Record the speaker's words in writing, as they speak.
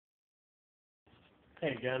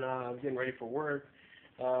Hey, Jen, I'm getting ready for work.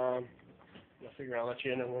 I figure I'll let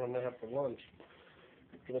you in on what I'm going to have for lunch.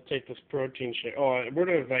 I'm going to take this protein shake. Oh, word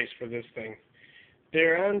of advice for this thing.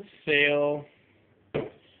 They're on sale,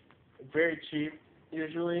 very cheap,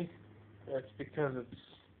 usually. That's because it's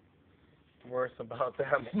worth about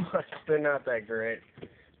that much. They're not that great.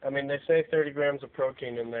 I mean, they say 30 grams of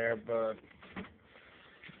protein in there, but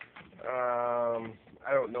I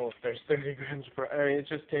don't know if there's 30 grams of protein. I mean, it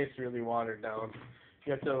just tastes really watered down.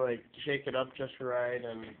 You have to, like, shake it up just right,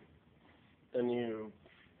 and then you,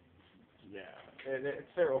 yeah,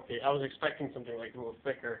 they're okay. I was expecting something, like, a little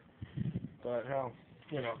thicker, but, hell,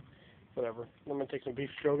 you know, whatever. I'm going to take some beef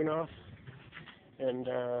stroganoff and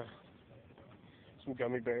some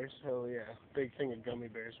gummy bears. Hell, yeah. Big thing of gummy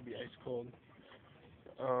bears would be ice cold.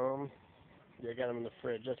 Yeah, I got them in the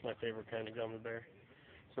fridge. That's my favorite kind of gummy bear.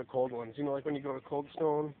 It's the cold ones. You know, like when you go to Cold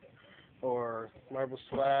Stone or Marble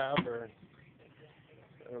Slab or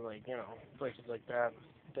like, you know, places like that.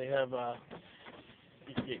 They have,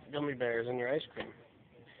 you can get gummy bears in your ice cream.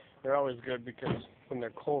 They're always good because when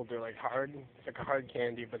they're cold, they're like hard. It's like a hard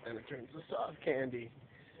candy, but then it turns to soft candy.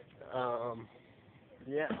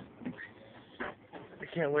 Yeah. I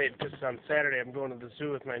can't wait because on Saturday I'm going to the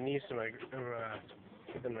zoo with my niece and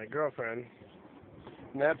my girlfriend.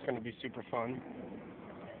 And that's going to be super fun.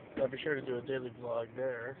 I'll be sure to do a daily vlog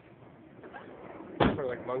there. For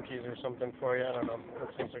like monkeys or something for you. I don't know. That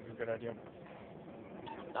seems like a good idea.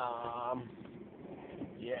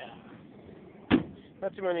 Yeah.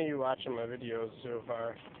 Not too many of you watching my videos so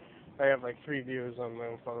far. I have like 3 views on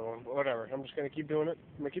my other one, but whatever. I'm just gonna keep doing it.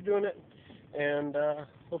 I'm gonna keep doing it, and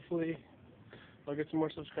hopefully I'll get some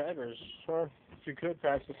more subscribers. Or if you could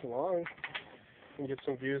pass this along and get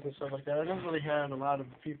some views and stuff like that. I don't really have a lot of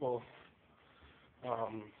people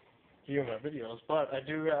viewing my videos, but I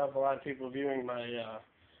do have a lot of people viewing my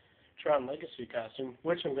Tron Legacy costume,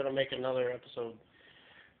 which I'm going to make another episode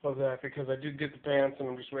of that because I did get the pants and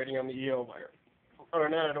I'm just waiting on the EO wire. Other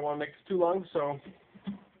than that, I don't want to make this too long, so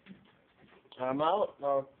I'm out.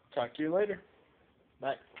 I'll talk to you later.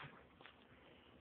 Bye.